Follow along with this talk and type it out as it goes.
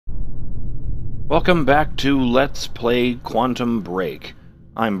Welcome back to Let's Play Quantum Break.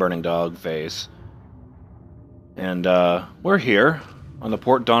 I'm BurningDogFace. And, we're here on the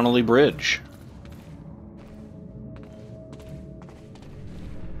Port Donnelly Bridge.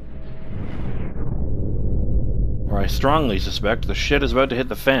 Where I strongly suspect the shit is about to hit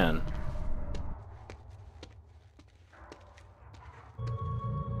the fan.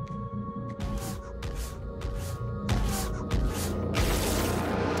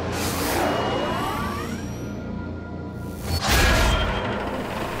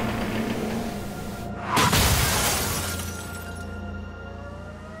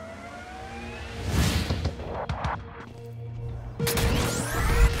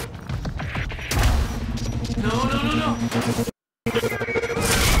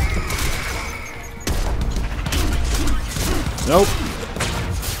 Nope.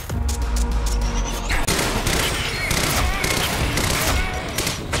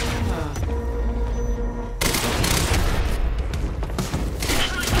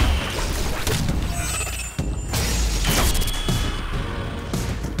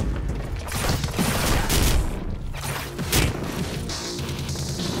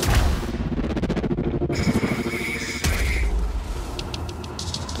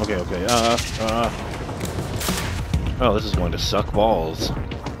 Okay, oh, this is going to suck balls. I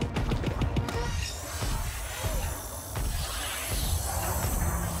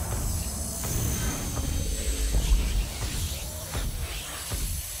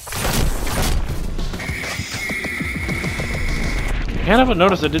can't help but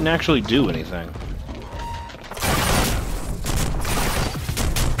notice it didn't actually do anything.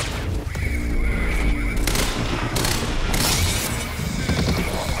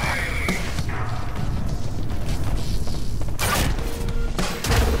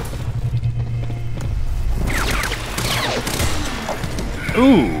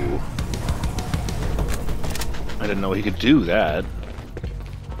 Ooh! I didn't know he could do that.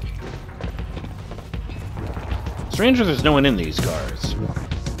 Stranger, there's no one in these cars.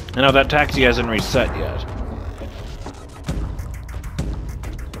 And now that taxi hasn't reset yet.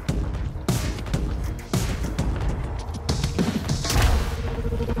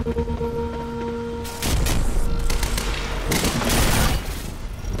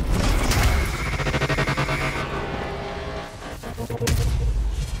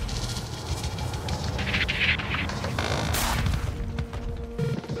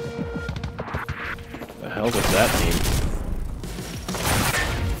 The hell does that mean?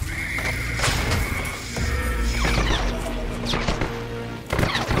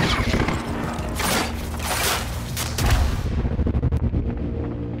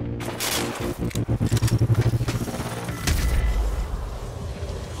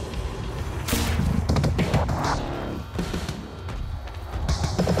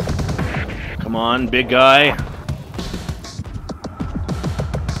 Come on, big guy.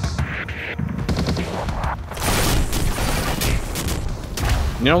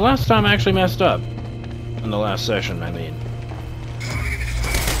 You know, last time I actually messed up. In the last session, I mean.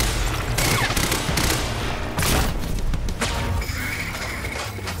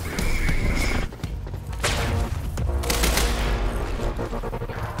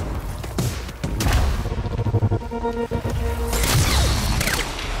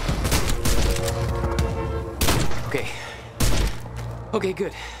 Okay,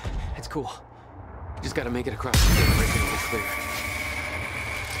 good. It's cool. Just gotta make it across the bridge and it'll be clear.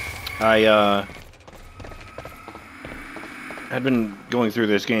 I had been going through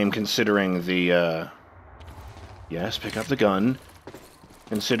this game considering the, yes, pick up the gun.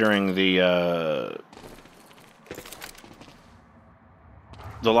 Considering the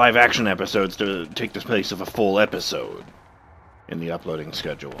live-action episodes to take the place of a full episode in the uploading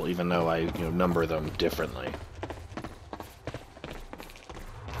schedule, even though I, number them differently.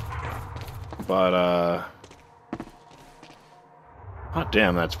 But, hot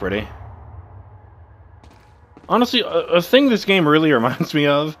damn, that's pretty. Honestly, a thing this game really reminds me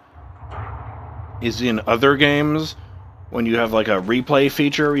of is in other games, when you have, like, a replay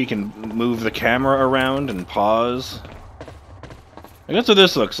feature where you can move the camera around and pause. And that's what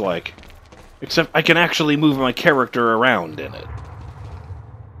this looks like. Except I can actually move my character around in it.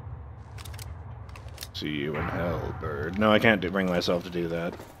 See you in hell, bird. No, I can't bring myself to do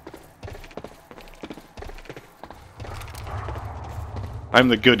that. I'm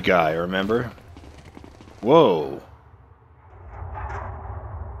the good guy, remember? Whoa.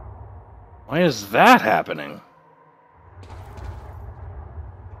 Why is that happening?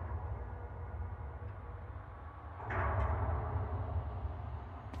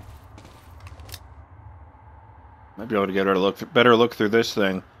 Might be able to get a better look through this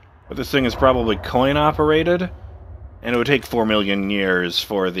thing. But this thing is probably coin-operated, and it would take 4 million years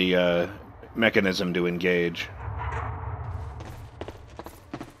for the mechanism to engage.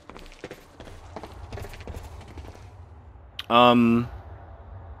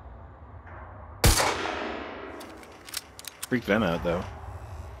 Freak them out, though.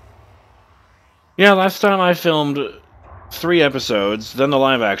 Yeah, last time I filmed 3 episodes, then the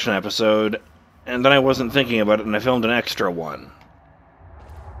live-action episode, and then I wasn't thinking about it, and I filmed an extra one.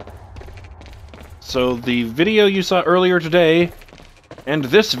 So the video you saw earlier today, and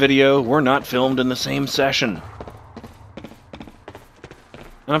this video, were not filmed in the same session.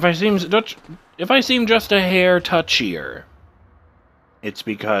 And if I seem just a hair touchier, it's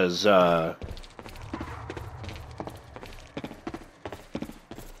because,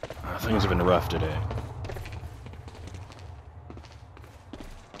 things have been rough today.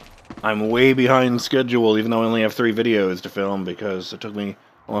 I'm way behind schedule, even though I only have 3 videos to film, because it took me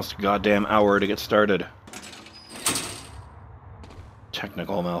almost a goddamn hour to get started.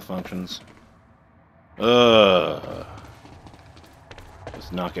 Technical malfunctions. Ugh.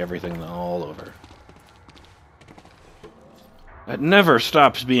 Just knock everything all over. That never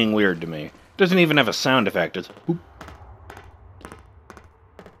stops being weird to me. It doesn't even have a sound effect. It's whoop.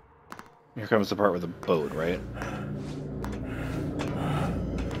 Here comes the part with the boat, right?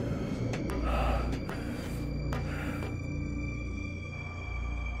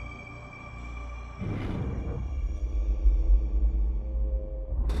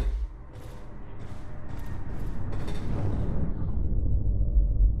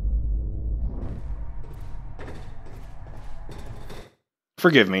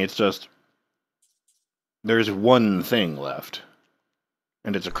 Forgive me, it's just... there's one thing left.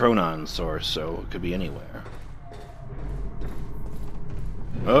 And it's a chronon source, so it could be anywhere.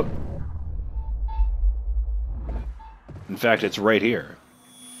 Oh. In fact, it's right here.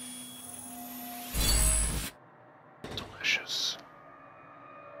 Delicious.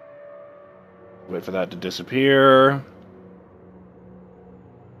 Wait for that to disappear.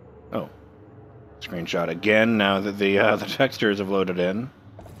 Oh. Screenshot again, now that the textures have loaded in.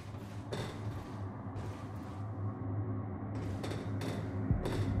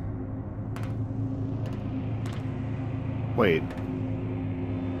 Wait.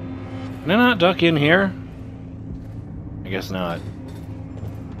 Can I not duck in here? I guess not.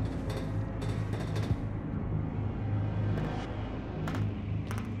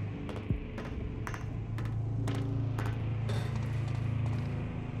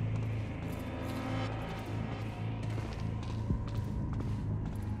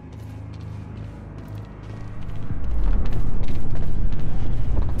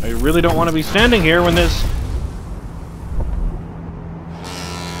 I really don't want to be standing here when this...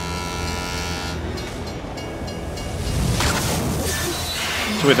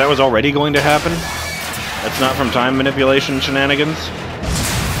 So wait, that was already going to happen? That's not from time manipulation shenanigans?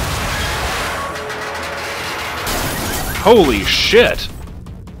 Holy shit!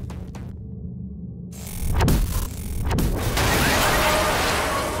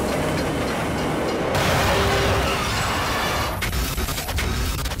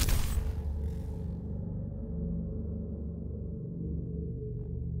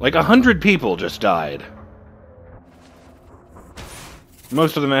 Like 100 people just died.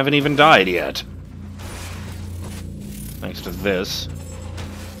 Most of them haven't even died yet. Thanks to this.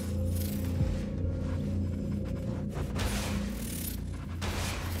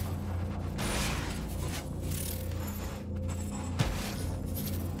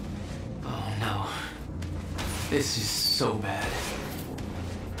 Oh no. This is so bad.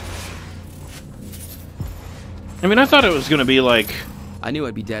 I mean, I thought it was gonna be like... I knew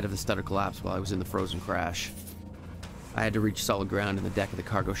I'd be dead if the stutter collapsed while I was in the frozen crash. I had to reach solid ground, and the deck of the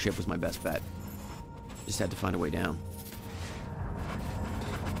cargo ship was my best bet. Just had to find a way down.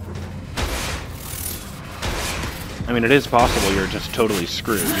 I mean, it is possible you're just totally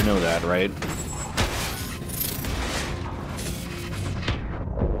screwed. You know that, right?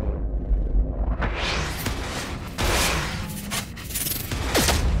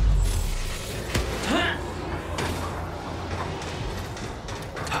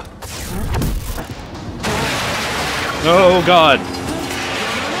 Oh, God.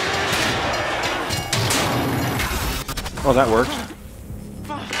 Oh, that worked.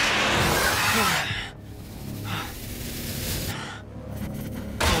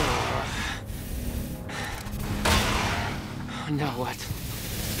 Now what?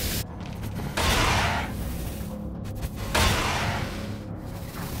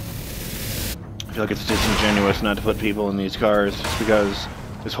 I feel like it's disingenuous not to put people in these cars just because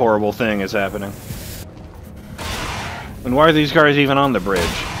this horrible thing is happening. And why are these cars even on the bridge?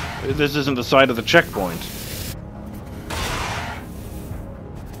 This isn't the side of the checkpoint.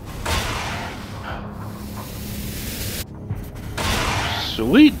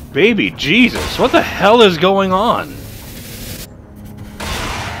 Sweet baby Jesus, what the hell is going on?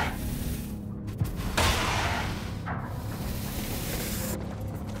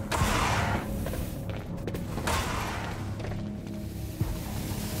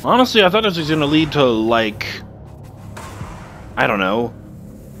 Honestly, I thought this was gonna lead to, like, I don't know,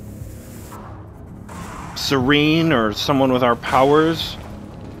 Serene or someone with our powers,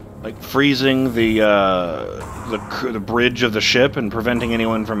 like freezing the bridge of the ship and preventing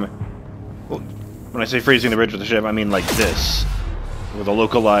anyone from. Well, when I say freezing the bridge of the ship, I mean like this, with a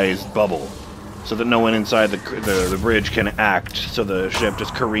localized bubble, so that no one inside the bridge can act. So the ship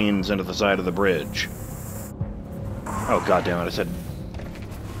just careens into the side of the bridge. Oh god damn it! I said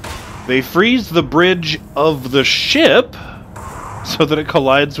they freeze the bridge of the ship so that it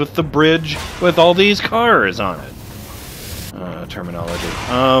collides with the bridge with all these cars on it. Terminology.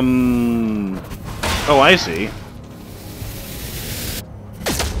 Oh, I see.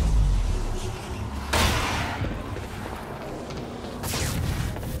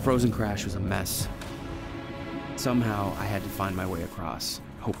 Frozen crash was a mess. Somehow, I had to find my way across.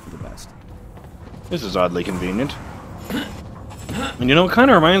 Hope for the best. This is oddly convenient. And you know, it kind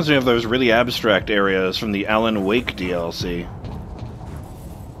of reminds me of those really abstract areas from the Alan Wake DLC.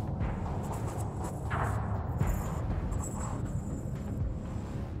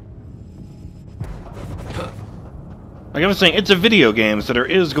 Like I was saying, it's a video game, so there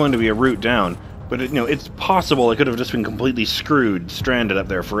is going to be a route down. But, you know, it's possible it could have just been completely screwed, stranded up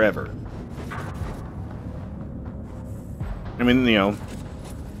there forever. I mean, you know,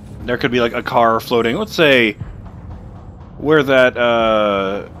 there could be, like, a car floating, let's say, where that,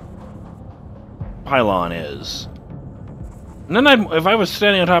 pylon is. And then if I was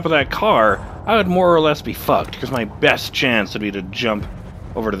standing on top of that car, I would more or less be fucked, because my best chance would be to jump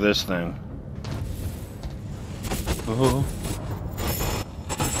over to this thing. Oh.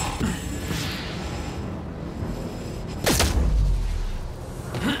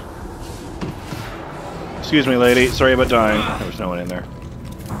 Excuse me, lady. Sorry about dying. There was no one in there.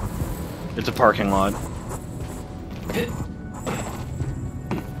 It's a parking lot.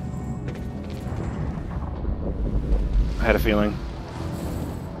 I had a feeling.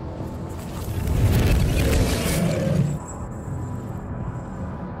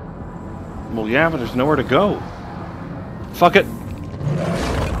 Well, yeah, but there's nowhere to go. Fuck it.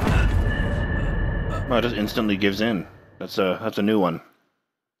 Oh, it just instantly gives in. That's a new one.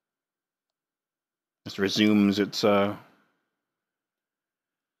 Just resumes its, Alright,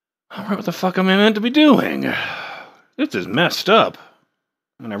 what the fuck am I meant to be doing? This is messed up.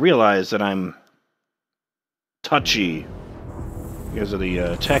 And I realize that I'm touchy because of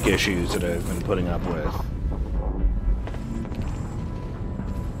the tech issues that I've been putting up with.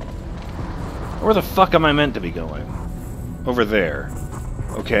 Where the fuck am I meant to be going? Over there.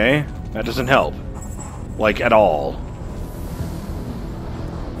 Okay, that doesn't help. Like, at all.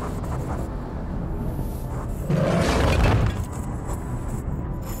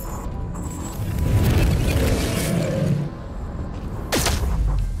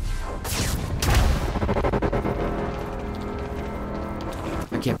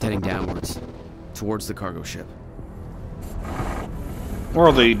 I kept heading downwards, towards the cargo ship.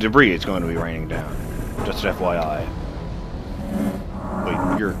 Or the debris is going to be raining down. Just FYI. Wait,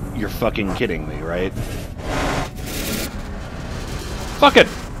 you're fucking kidding me, right? Fuck it!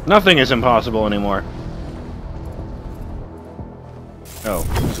 Nothing is impossible anymore. Oh,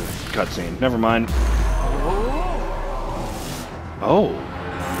 this is a cutscene. Never mind. Oh.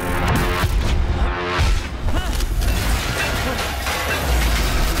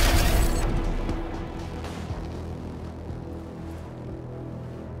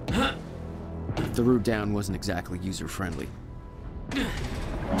 The route down wasn't exactly user-friendly.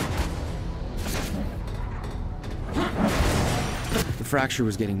 The fracture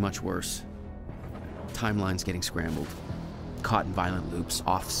was getting much worse. Timelines getting scrambled. Caught in violent loops,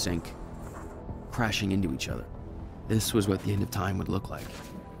 off sync. Crashing into each other. This was what the end of time would look like.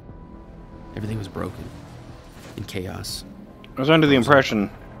 Everything was broken. In chaos. I was under the impression...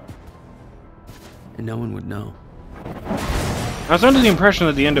 And no one would know. I was under the impression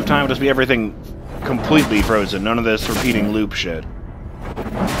that the end of time would just be everything completely frozen. None of this repeating loop shit.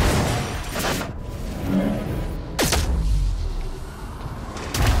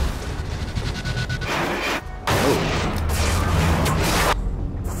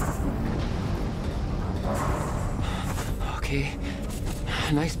 Okay.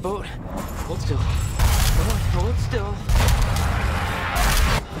 Nice boat. Hold still. Hold still.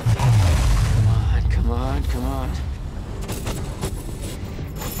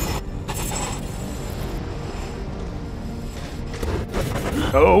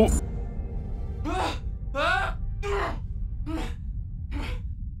 Oh!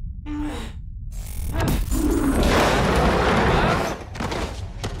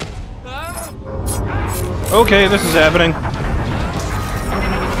 Okay, this is happening.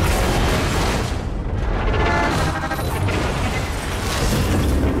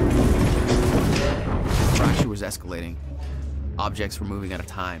 The fracture was escalating. Objects were moving out of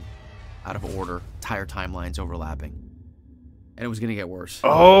time, out of order, entire timelines overlapping. And it was gonna get worse.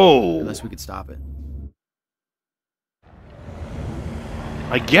 Oh! Unless we could stop it.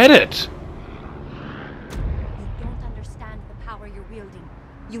 I get it! You don't understand the power you're wielding.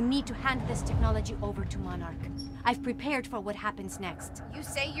 You need to hand this technology over to Monarch. I've prepared for what happens next. You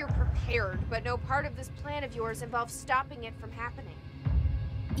say you're prepared, but no part of this plan of yours involves stopping it from happening.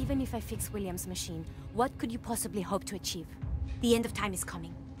 Even if I fix William's machine, what could you possibly hope to achieve? The end of time is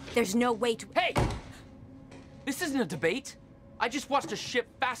coming. There's no way to— Hey! This isn't a debate. I just watched a ship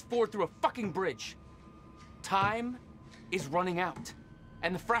fast forward through a fucking bridge. Time is running out,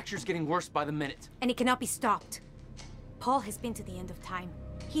 and the fracture's getting worse by the minute. And it cannot be stopped. Paul has been to the end of time.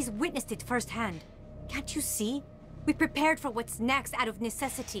 He's witnessed it firsthand. Can't you see? We prepared for what's next out of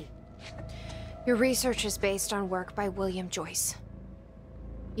necessity. Your research is based on work by William Joyce.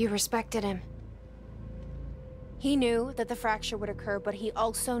 You respected him. He knew that the fracture would occur, but he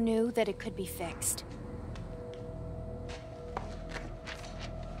also knew that it could be fixed.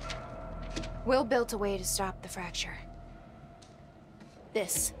 Will built a way to stop the fracture.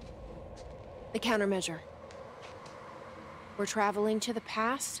 This. The countermeasure. We're traveling to the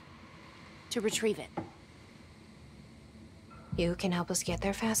past to retrieve it. You can help us get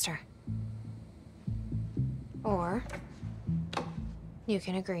there faster. Or you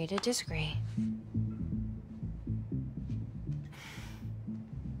can agree to disagree.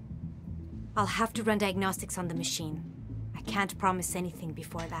 I'll have to run diagnostics on the machine. I can't promise anything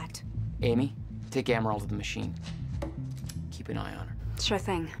before that. Amy, take Emerald to the machine. Keep an eye on her. Sure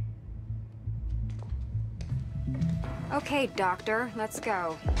thing. Okay, Doctor, let's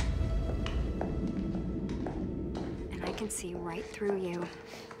go. And I can see right through you.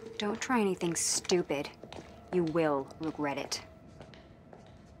 Don't try anything stupid. You will regret it.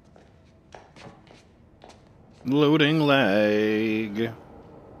 Loading lag.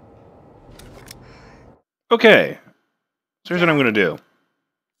 Okay. So here's what I'm gonna do.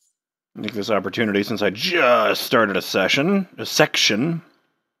 Take this opportunity since I just started a section,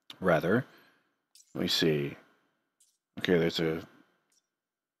 rather. Let me see. Okay, there's the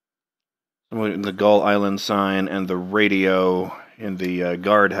Gull Island sign and the radio in the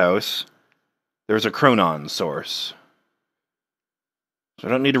guardhouse. There's a Chronon source. So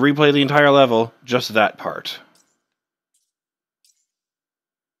I don't need to replay the entire level, just that part.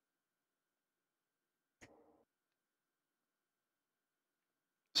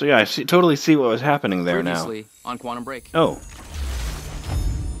 So yeah, I totally see what was happening there now. Previously on Quantum Break. Oh.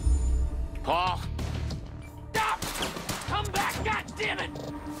 Paul! Stop! Come back,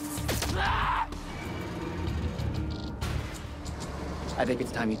 goddammit! Ah! I think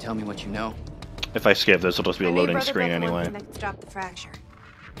it's time you tell me what you know. If I skip this, it'll just be a loading screen anyway. That could stop the fracture.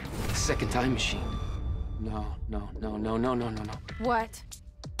 Second time machine. No. What?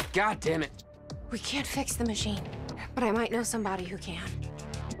 God damn it. We can't fix the machine, but I might know somebody who can.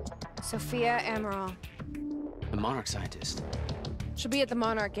 Sophia Amaral. The Monarch scientist. She'll be at the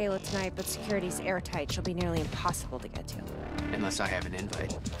Monarch Gala tonight, but security's airtight. She'll be nearly impossible to get to. Unless I have an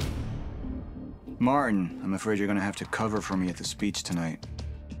invite. Martin, I'm afraid you're gonna have to cover for me at the speech tonight.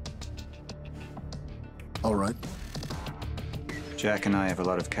 All right. Jack and I have a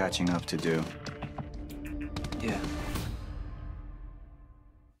lot of catching up to do. Yeah.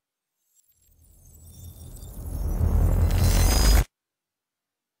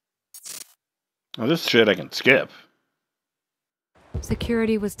 Oh, this shit I can skip.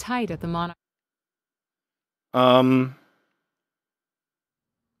 Security was tight at the Monarch. The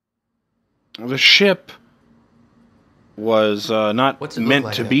ship was not What's it look meant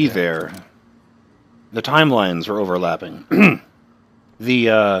like to out be there? there. The timelines were overlapping.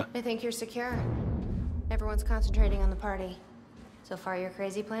 They think you're secure. Everyone's concentrating on the party. So far, your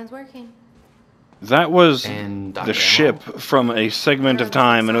crazy plan's working. That was And Dr. the ship from a segment of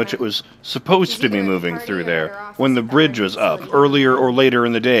time in which it was supposed to be moving through there, when the bridge was up, earlier or later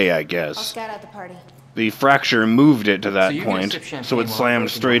in the day, I I'll guess. scout out the party. The fracture moved it to So that you're gonna point, sip champagne so it while slammed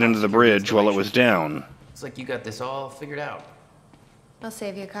working straight on into the security bridge while it was down. It's like you got this all figured out. I'll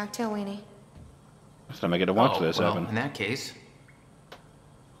save you a cocktail, Weenie. This time I get to watch this well, happen. in that case,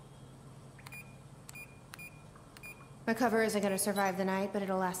 My cover isn't gonna survive the night, but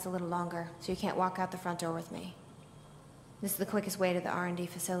it'll last a little longer, so you can't walk out the front door with me. This is the quickest way to the R&D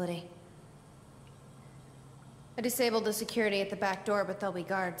facility. I disabled the security at the back door, but there'll be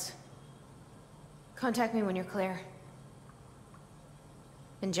guards. Contact me when you're clear.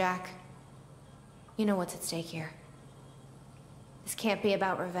 And Jack, you know what's at stake here. This can't be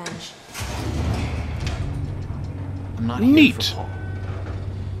about revenge. I'm not Neat. here for Paul.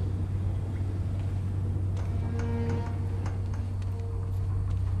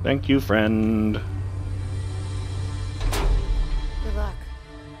 Thank you, friend. Good luck.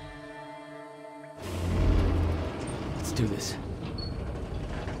 Let's do this.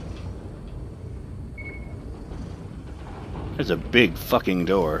 There's a big fucking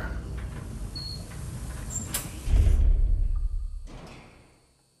door.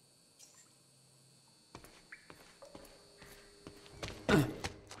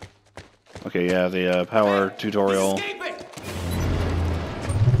 Okay, yeah, the power tutorial.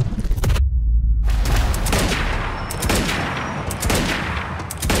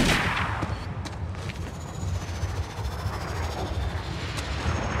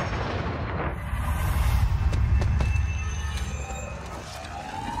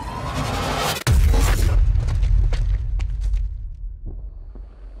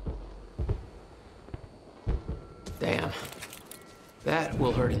 Damn. That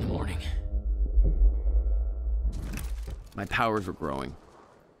will hurt in the morning. My powers were growing.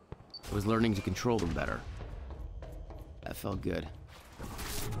 I was learning to control them better. That felt good.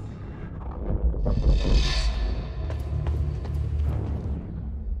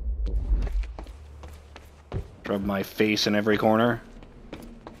 Rub my face in every corner.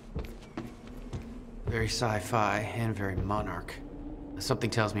 Very sci-fi and very Monarch. Something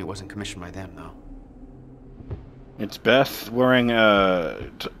tells me it wasn't commissioned by them, though. It's Beth wearing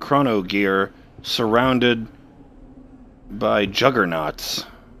chrono gear, surrounded by juggernauts.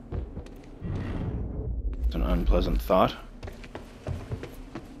 It's an unpleasant thought.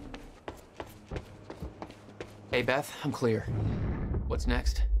 Hey, Beth, I'm clear. What's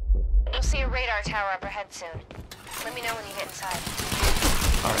next? You'll see a radar tower up ahead soon. Let me know when you get inside.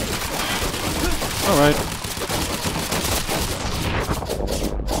 All right.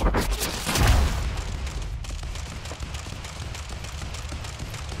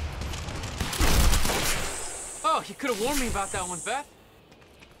 Oh, you could have warned me about that one, Beth.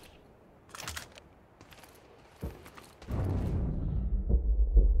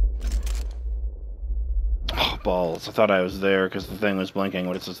 Oh, balls. I thought I was there because the thing was blinking.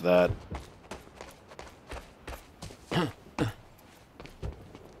 What is that? I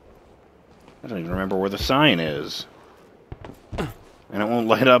don't even remember where the sign is. And it won't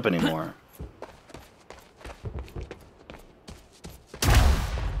light up anymore.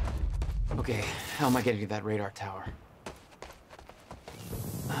 Okay, how am I getting to that radar tower?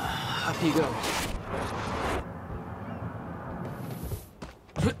 Up you go.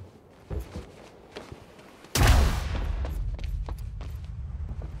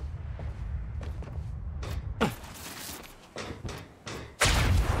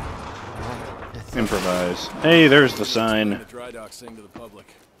 Improvise. Hey, there's the sign. The dry dock saying to the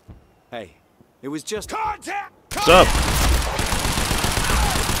public, "Hey, it was just contact." What's up?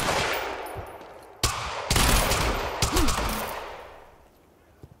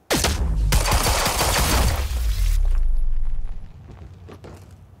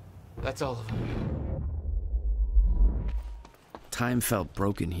 That's all of them. Time felt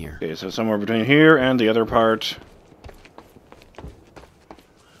broken here. Okay, so somewhere between here and the other part.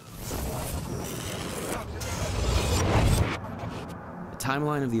 The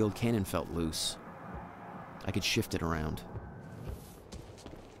timeline of the old cannon felt loose. I could shift it around.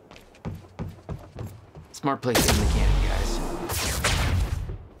 Smart place in the cannon, guys.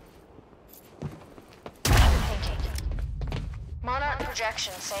 I've been thinking. Monarch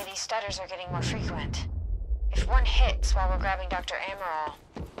projections say these stutters are getting more frequent. If one hits while we're grabbing Dr. Amaral...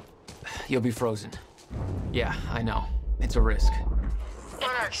 You'll be frozen. Yeah, I know. It's a risk.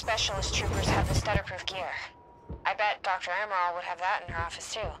 Monarch specialist troopers have the stutterproof gear. I bet Dr. Amaral would have that in her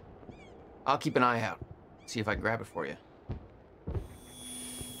office too. I'll keep an eye out. See if I can grab it for you.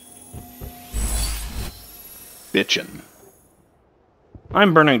 Bitchin'.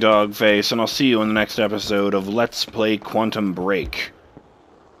 I'm BurningDogFace, and I'll see you in the next episode of Let's Play Quantum Break.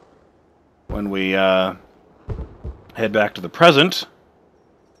 When we, head back to the present,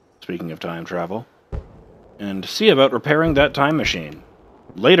 speaking of time travel, and see about repairing that time machine.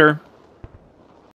 Later.